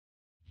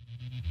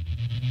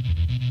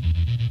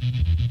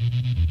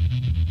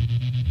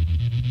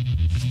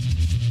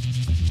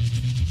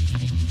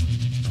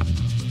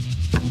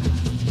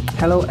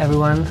Hello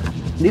everyone,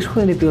 this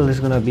houdiniPill is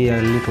gonna be a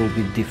little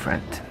bit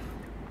different.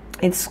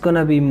 It's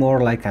gonna be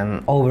more like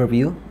an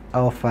overview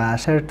of a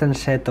certain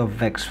set of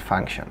VEX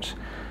functions.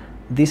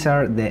 These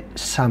are the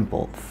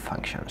sample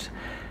functions.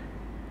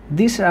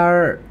 These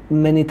are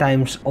many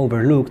times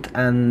overlooked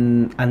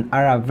and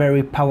are a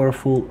very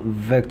powerful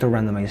vector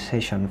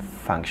randomization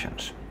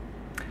functions.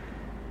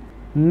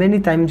 Many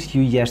times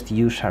you just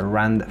use a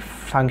rand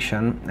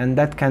function, and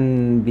that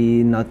can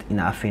be not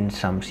enough in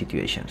some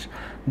situations.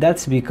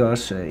 That's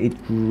because it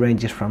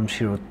ranges from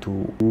 0 to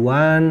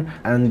 1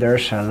 and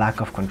there's a lack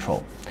of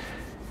control.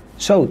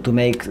 So to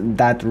make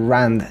that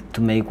rand to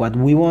make what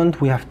we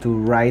want, we have to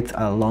write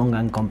a long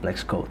and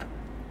complex code.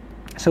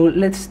 So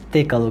let's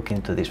take a look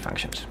into these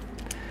functions.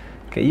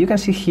 Okay, you can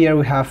see here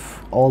we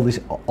have all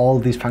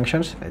these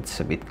functions. It's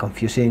a bit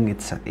confusing,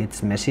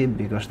 it's messy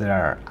because there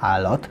are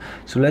a lot.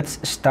 So let's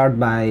start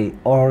by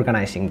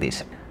organizing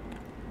this.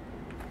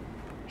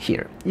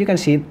 Here you can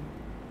see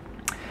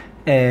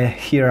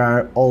here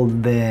are all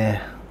the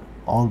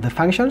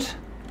functions.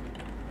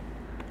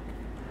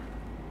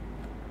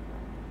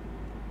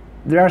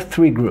 There are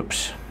 3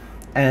 groups,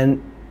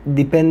 and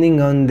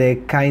depending on the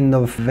kind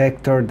of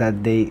vector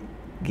that they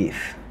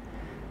give.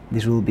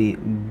 This will be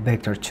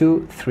vector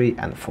 2, 3,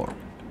 and 4.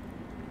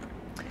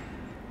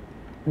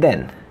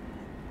 Then,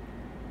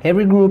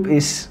 every group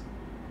is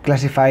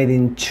classified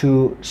in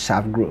 2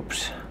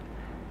 subgroups.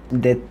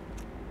 The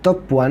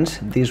top ones,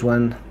 this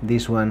one,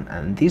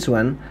 and this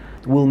one,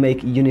 will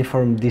make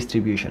uniform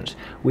distributions.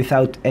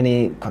 Without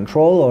any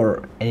control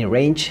or any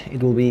range,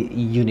 it will be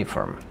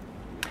uniform.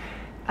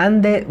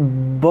 And the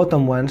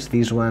bottom ones,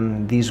 this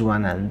one,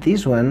 and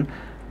this one,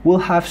 will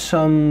have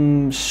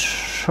some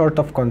sort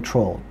of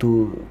control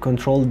to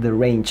control the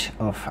range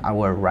of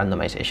our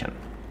randomization.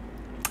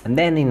 And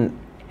then in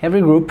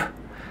every group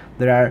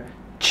there are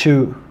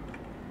two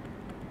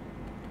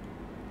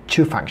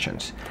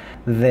functions.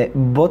 The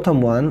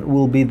bottom one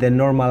will be the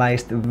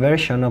normalized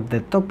version of the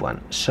top one.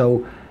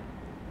 So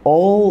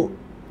all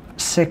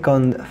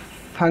second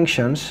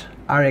functions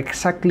are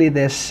exactly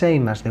the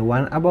same as the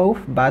one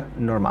above, but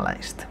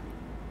normalized.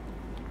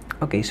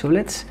 Okay, so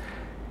let's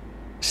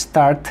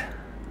start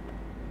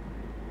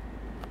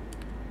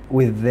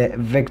with the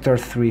vector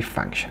 3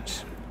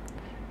 functions.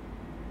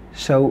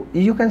 So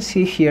you can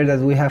see here that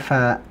we have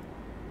a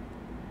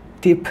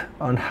tip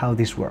on how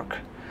this works.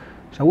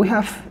 So we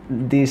have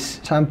this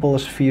sample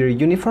sphere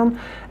uniform,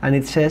 and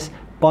it says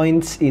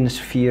points in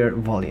sphere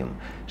volume.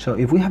 So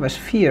if we have a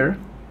sphere,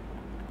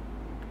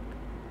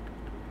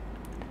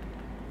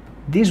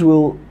 this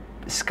will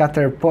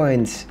scatter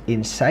points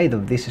inside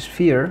of this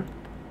sphere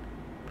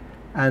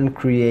and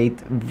create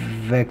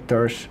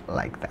vectors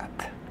like that.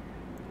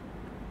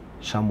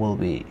 Some will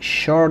be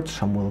short,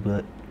 some will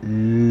be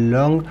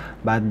long,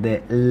 but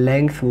the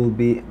length will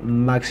be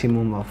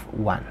maximum of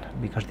 1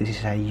 because this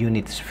is a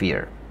unit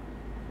sphere.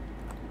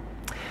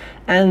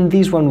 And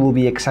this one will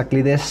be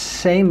exactly the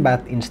same,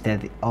 but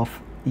instead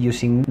of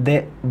using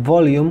the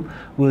volume,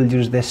 we'll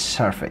use the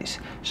surface.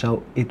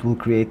 So it will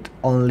create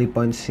only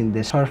points in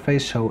the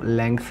surface, so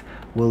length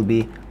will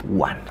be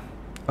 1.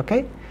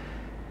 Okay?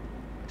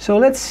 So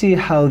let's see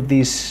how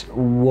this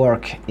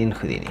works in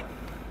Houdini.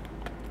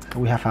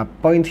 We have a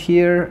point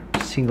here,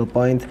 single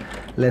point.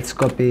 Let's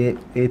copy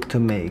it to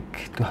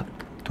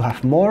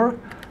have more.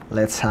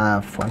 Let's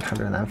have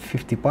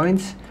 150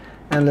 points,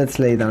 and let's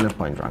lay down a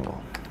point wrangle.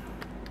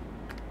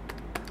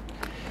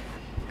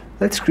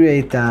 Let's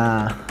create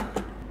a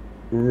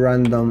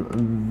random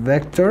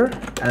vector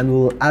and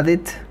we'll add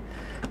it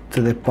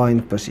to the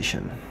point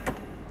position.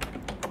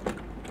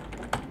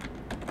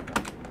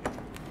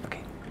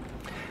 Okay.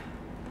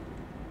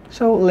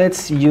 So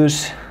let's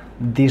use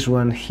this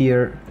one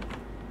here.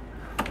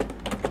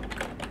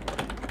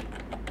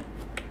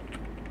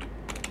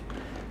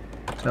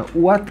 So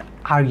what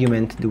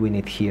argument do we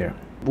need here?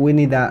 We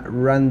need a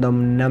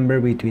random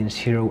number between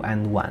 0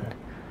 and 1.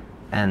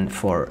 And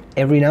for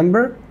every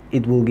number,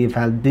 it will give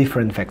a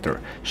different vector.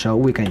 So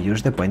we can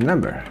use the point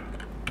number.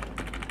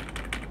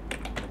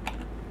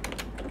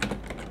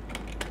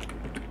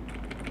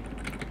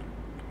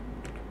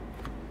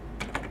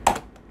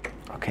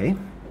 Okay.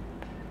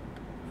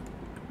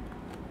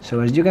 So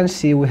as you can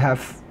see, we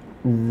have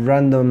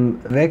random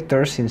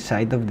vectors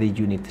inside of the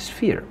unit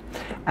sphere.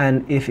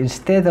 And if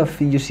instead of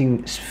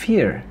using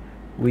sphere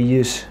we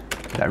use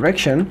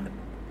direction,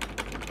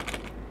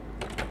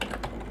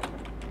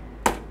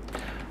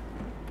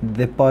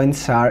 the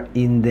points are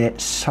in the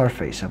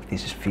surface of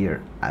this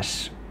sphere,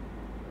 as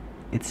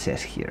it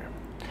says here.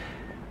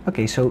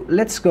 Okay, so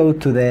let's go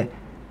to the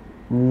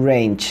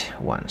range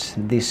ones,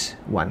 this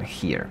one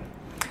here.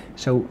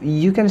 So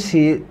you can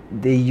see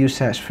they use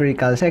a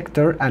spherical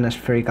sector and a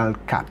spherical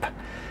cap.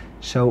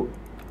 So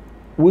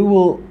we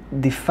will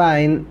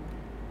define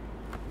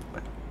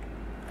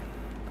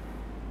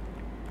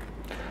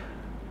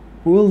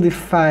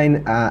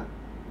a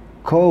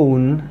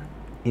cone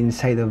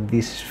inside of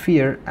this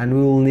sphere, and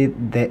we will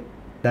need the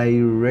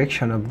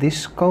direction of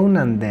this cone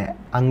and the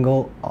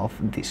angle of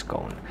this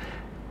cone.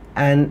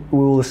 And we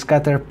will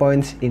scatter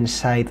points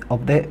inside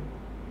of the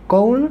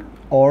cone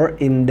or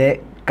in the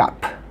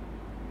cap,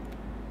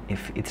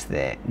 if it's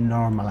the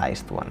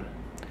normalized one.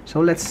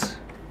 So let's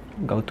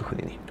go to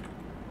Houdini.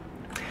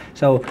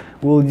 So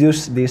we'll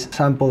use this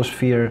sample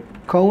sphere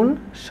cone,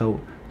 so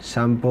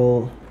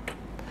sample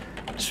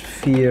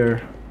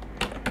sphere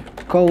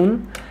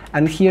cone,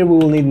 and here we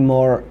will need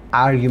more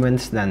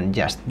arguments than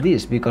just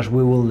this, because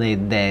we will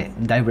need the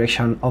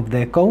direction of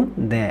the cone,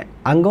 the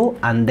angle,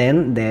 and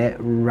then the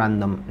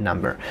random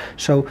number.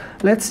 So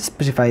let's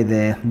specify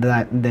the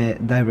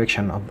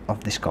direction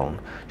of this cone.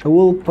 So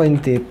we'll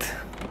point it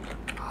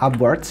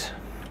upwards.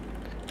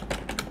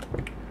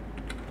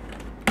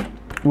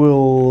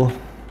 We'll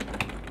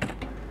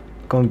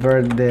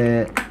convert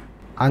the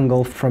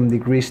angle from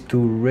degrees to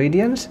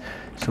radians.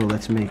 So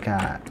let's make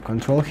a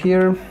control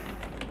here.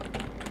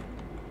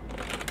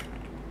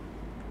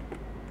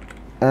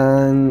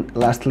 And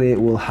lastly,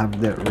 we'll have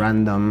the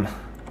random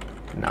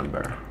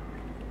number.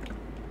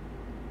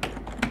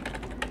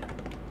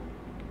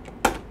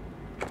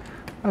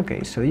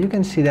 Okay, so you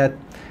can see that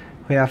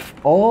we have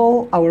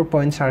all our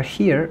points are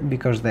here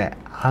because the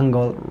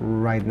angle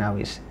right now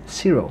is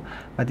 0.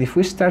 But if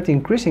we start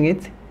increasing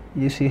it,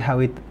 you see how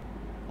it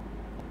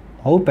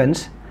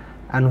opens,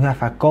 and we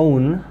have a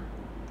cone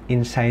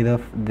inside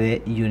of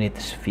the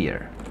unit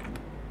sphere.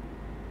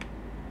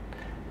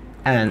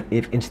 And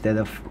if instead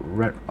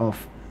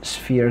of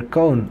sphere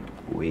cone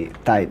we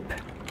type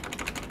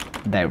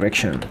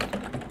direction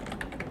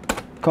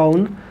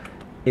cone,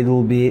 it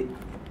will be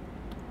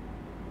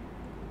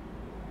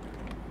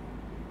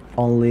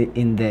only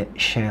in the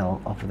shell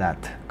of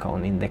that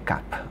cone, in the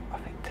cap of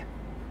it.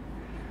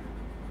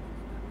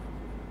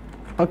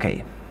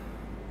 Okay,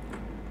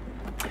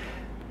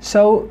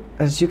 so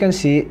as you can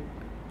see,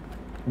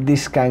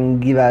 this can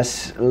give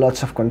us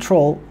lots of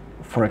control.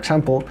 For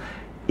example,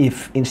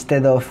 if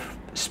instead of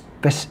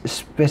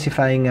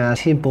specifying a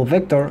simple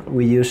vector,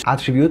 we use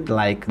attribute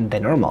like the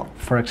normal,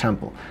 for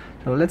example.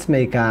 So let's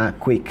make a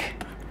quick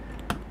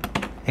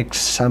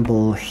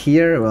example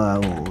here. Well, I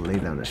will lay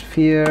down a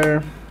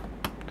sphere,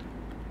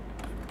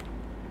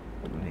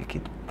 make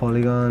it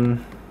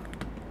polygon,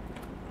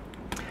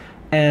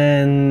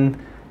 and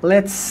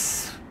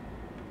let's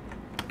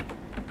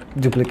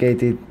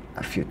duplicate it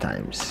a few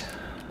times.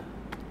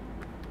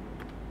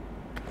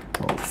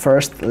 Well,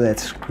 first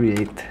let's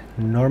create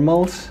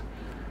normals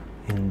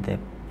in the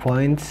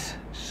points,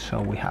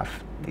 so we have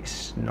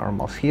these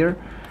normals here,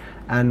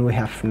 and we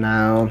have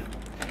now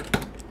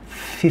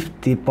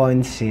 50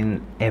 points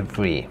in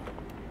every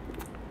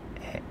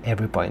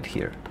point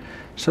here.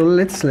 So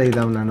let's lay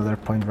down another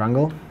point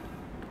wrangle.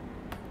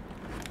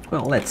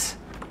 Well, let's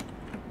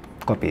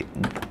copy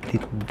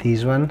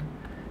this one,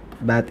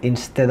 but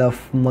instead of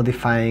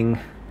modifying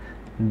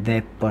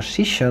the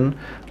position,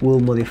 we'll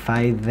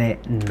modify the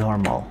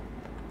normal.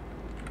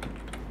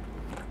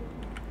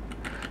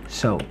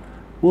 So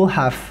we'll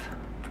have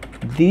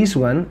this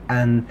one,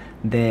 and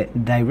the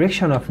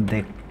direction of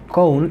the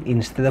cone,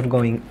 instead of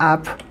going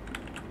up,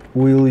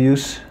 we'll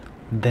use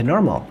the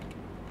normal.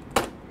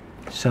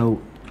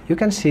 So you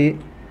can see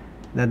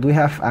that we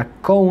have a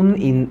cone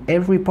in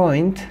every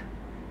point,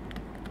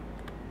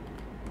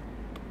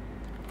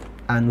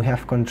 and we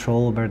have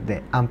control over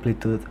the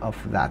amplitude of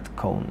that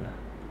cone.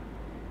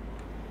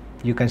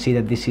 You can see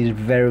that this is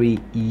very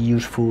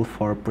useful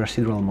for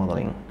procedural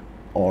modeling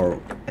or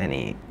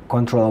any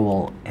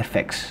controllable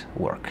effects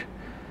work.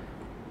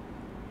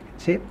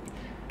 See?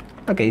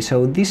 Okay,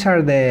 so these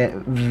are the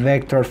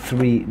vector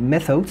 3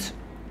 methods.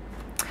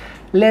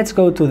 Let's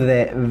go to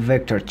the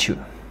vector 2.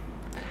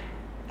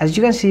 As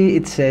you can see,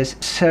 it says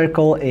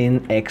circle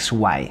in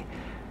XY.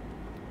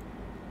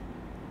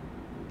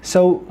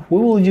 So we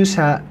will use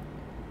a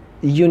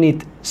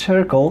unit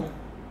circle,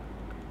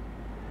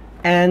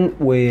 and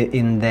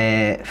in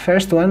the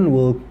first one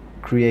we'll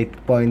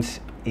create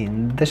points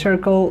in the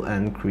circle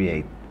and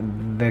create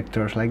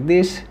vectors like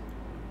this.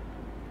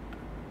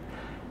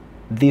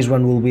 This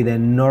one will be the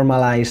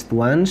normalized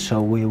one,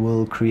 so we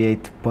will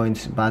create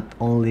points but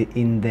only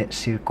in the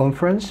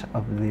circumference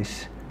of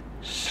this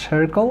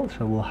circle,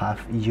 so we'll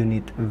have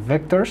unit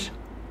vectors.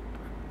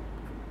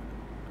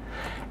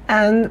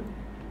 And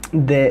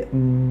the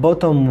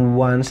bottom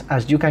ones,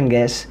 as you can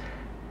guess,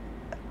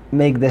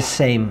 make the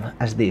same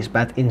as this,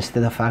 but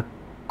instead of a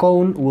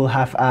cone we'll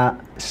have a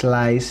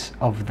slice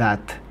of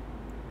that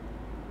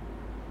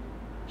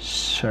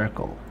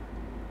circle.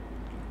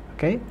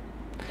 Okay,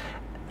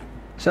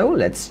 so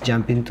let's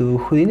jump into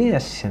Houdini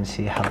and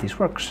see how this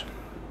works.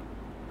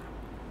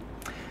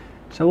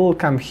 So we'll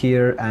come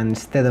here, and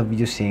instead of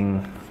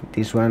using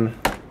this one,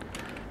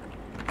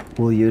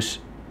 we'll use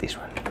this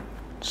one.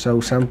 So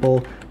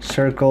sample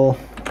circle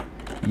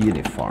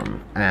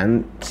uniform,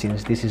 and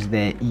since this is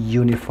the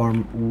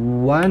uniform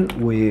one,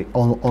 we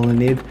only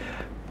need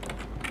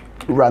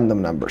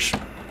random numbers.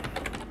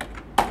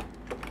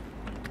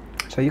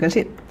 So you can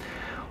see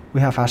we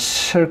have a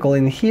circle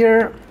in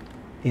here,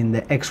 in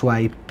the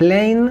XY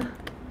plane,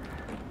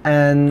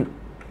 and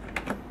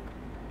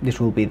this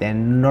will be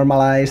then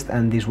normalized,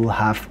 and this will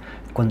have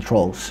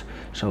controls.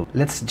 So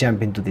let's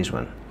jump into this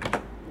one.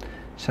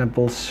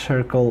 Sample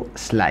circle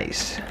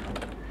slice.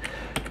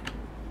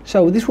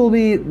 So this will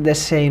be the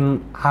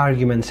same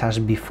arguments as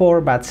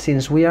before, but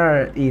since we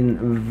are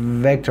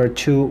in vector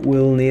 2,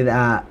 we'll need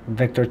a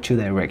vector 2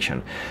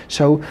 direction.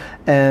 So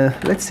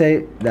let's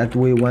say that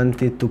we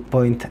want it to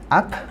point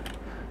up.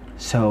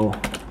 So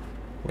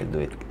we'll do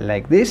it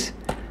like this.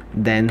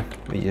 Then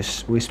we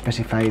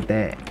specify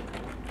the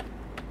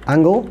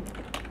angle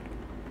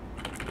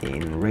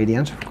in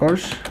radians, of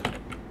course.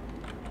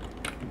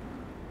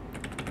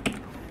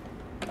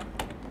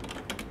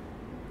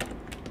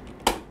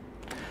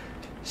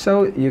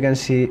 So you can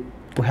see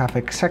we have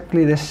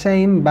exactly the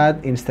same,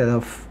 but instead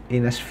of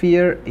in a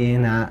sphere,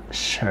 in a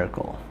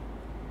circle.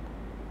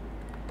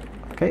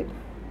 Okay.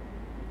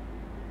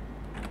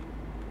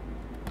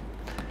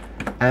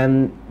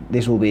 And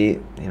this will be,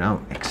 you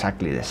know,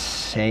 exactly the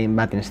same,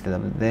 but instead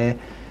of the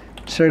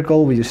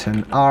circle, we use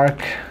an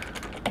arc.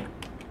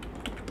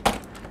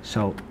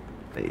 So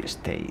they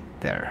stay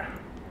there.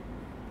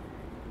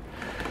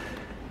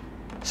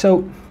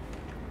 So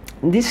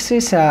this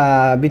is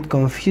a bit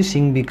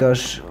confusing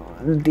because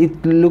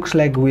it looks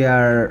like we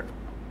are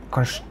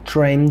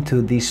constrained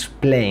to this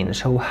plane.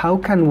 So how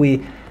can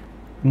we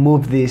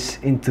move this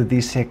into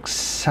this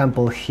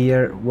example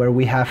here where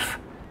we have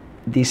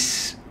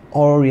these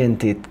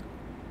oriented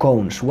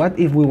cones? What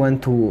if we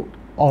want to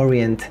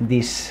orient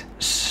this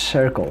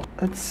circle?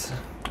 Let's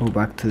go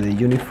back to the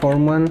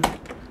uniform one.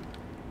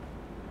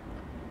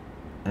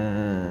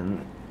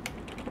 And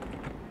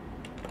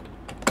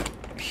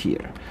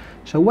here.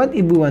 So what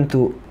if we want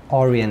to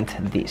orient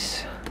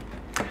this?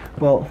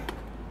 Well,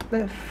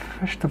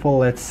 first of all,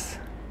 let's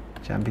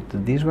jump into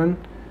this one.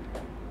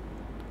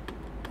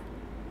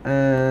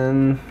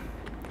 And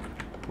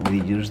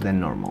we use the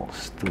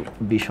normals to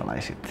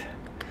visualize it.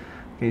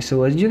 Okay,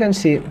 so as you can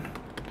see,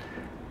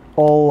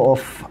 all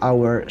of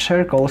our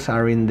circles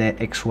are in the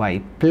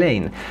XY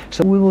plane.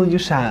 So we will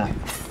use a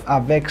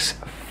VEX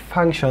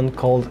function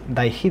called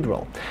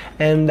dihedral.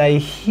 And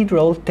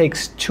dihedral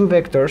takes two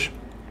vectors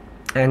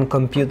and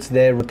computes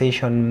the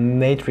rotation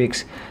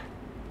matrix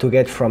to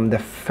get from the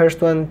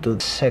first one to the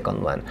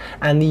second one.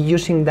 And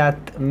using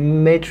that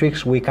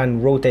matrix, we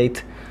can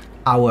rotate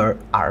our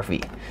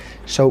RV.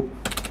 So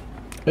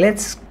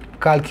let's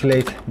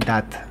calculate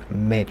that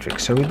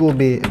matrix. So it will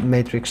be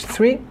matrix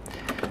 3.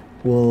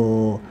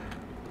 We'll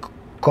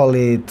call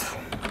it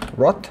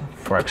rot,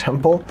 for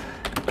example,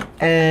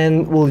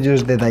 and we'll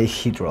use the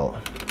dihedral.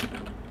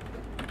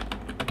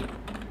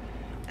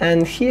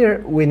 And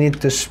here we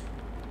need to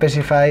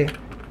specify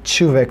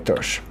two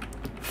vectors,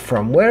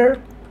 from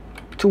where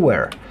to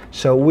where.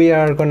 So we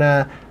are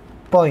gonna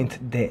point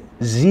the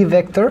z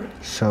vector,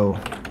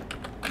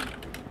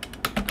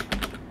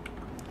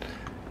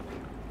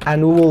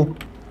 and we will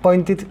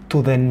point it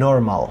to the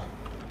normal,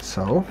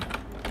 so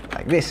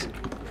like this.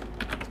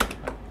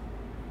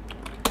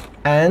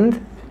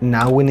 And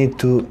now we need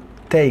to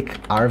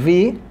take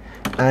RV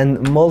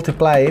and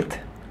multiply it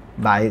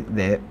by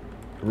the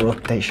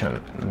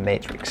rotation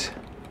matrix.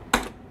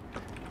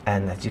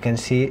 And as you can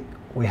see,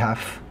 we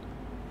have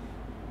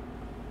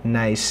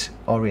nice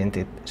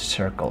oriented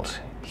circles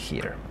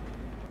here.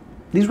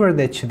 These were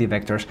the 2D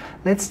vectors.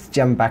 Let's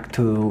jump back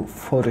to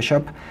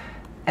Photoshop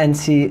and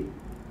see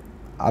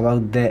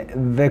about the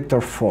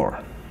vector 4.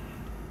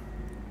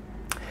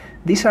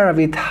 These are a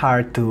bit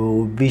hard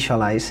to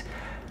visualize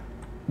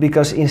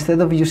because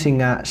instead of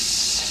using a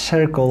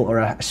circle or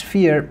a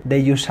sphere, they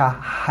use a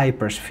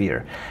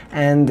hypersphere,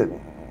 and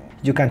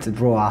you can't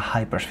draw a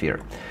hypersphere.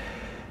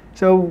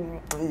 So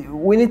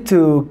we need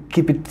to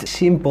keep it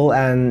simple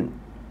and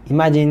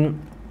imagine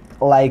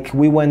like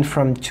we went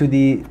from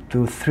 2D to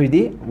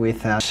 3D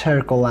with a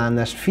circle and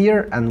a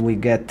sphere, and we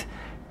get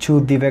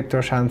 2D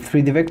vectors and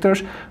 3D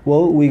vectors.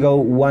 Well, we go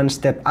one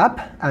step up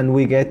and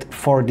we get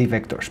 4D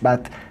vectors,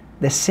 but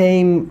the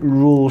same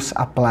rules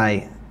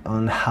apply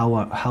on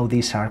how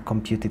these are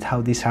computed,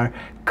 how these are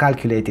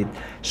calculated.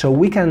 So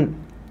we can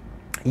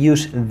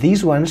use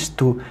these ones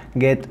to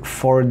get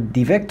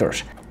 4D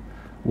vectors.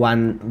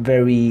 One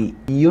very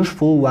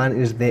useful one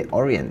is the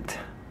orient.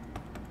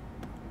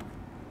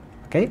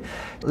 Okay,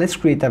 let's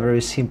create a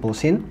very simple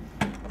scene.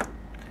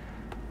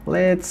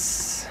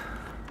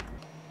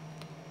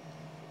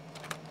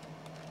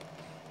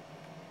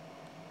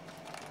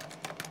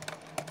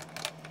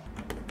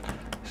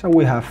 So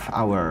we have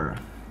our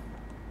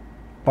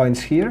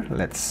points here.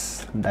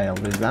 Let's dial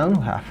this down.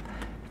 We have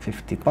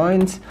 50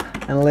 points,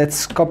 and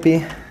let's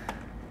copy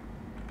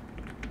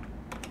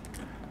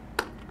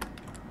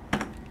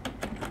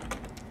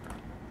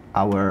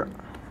our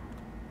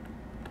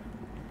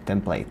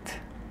template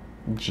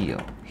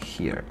geo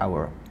here,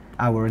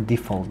 our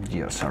default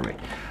geo, sorry.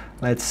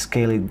 Let's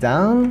scale it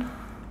down,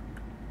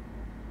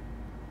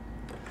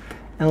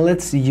 and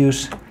let's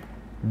use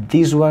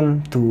this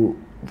one to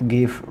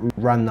give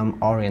random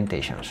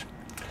orientations.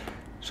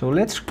 So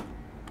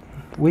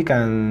we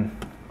can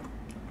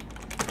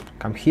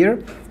come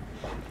here,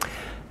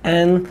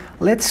 and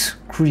let's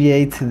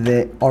create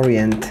the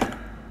orient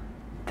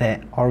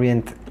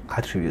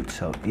attribute.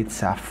 So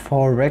it's a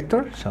 4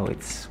 vector, so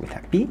it's with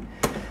a P,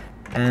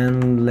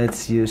 and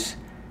let's use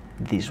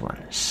this one,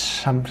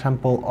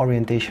 sample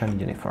orientation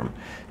uniform.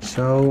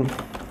 So,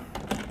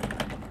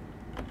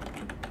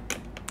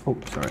 oh,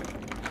 sorry,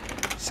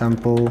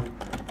 sample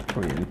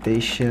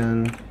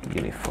orientation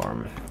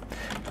uniform,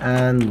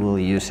 and we'll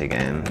use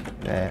again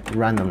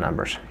random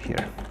numbers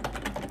here.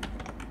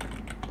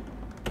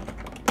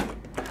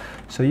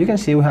 So you can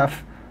see we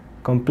have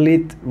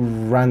complete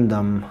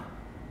random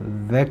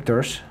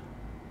vectors,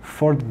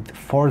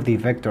 4D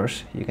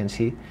vectors, you can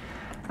see,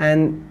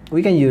 and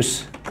we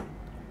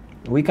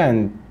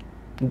can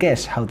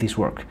guess how this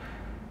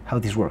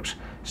works.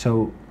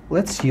 So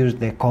let's use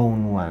the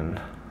cone one.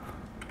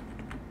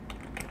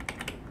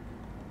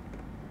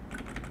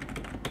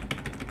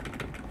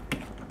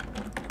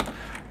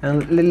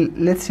 And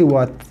let's see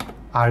what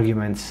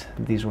arguments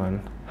this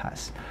one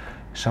has.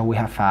 So we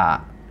have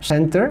a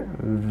center,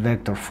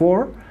 vector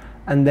 4,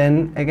 and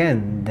then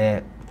again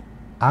the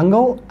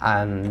angle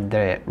and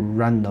the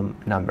random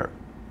number.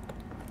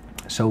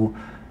 So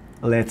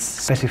let's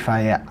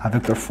specify a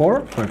vector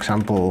 4, for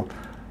example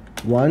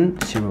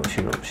 1, 0,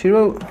 0,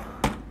 0.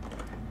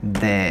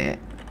 The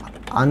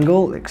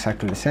angle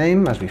exactly the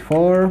same as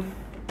before.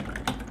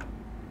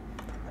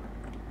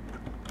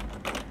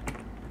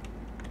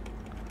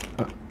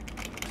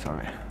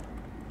 Sorry.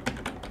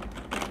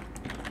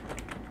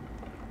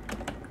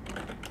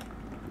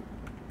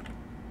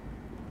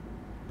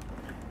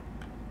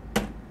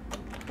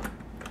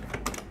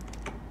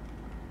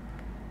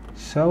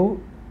 So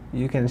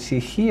you can see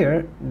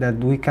here that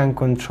we can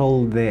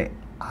control the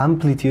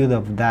amplitude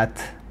of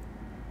that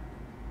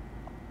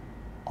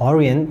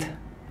orient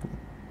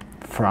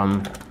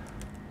from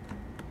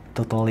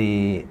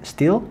totally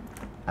still,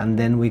 and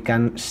then we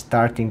can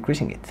start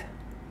increasing it.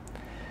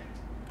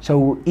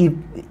 So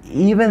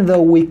even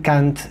though we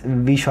can't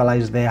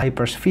visualize the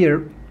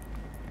hypersphere,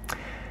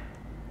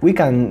 we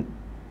can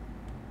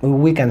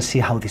see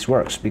how this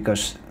works,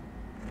 because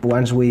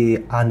once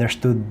we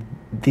understood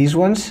these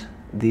ones,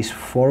 these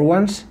 4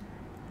 ones,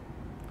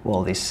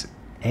 well, these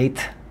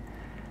 8,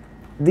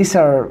 these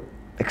are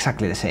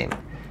exactly the same.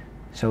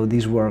 So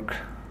these work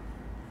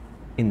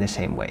in the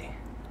same way.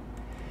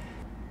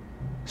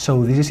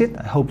 So this is it.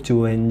 I hope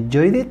you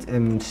enjoyed it,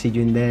 and see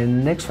you in the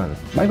next one.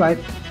 Bye bye.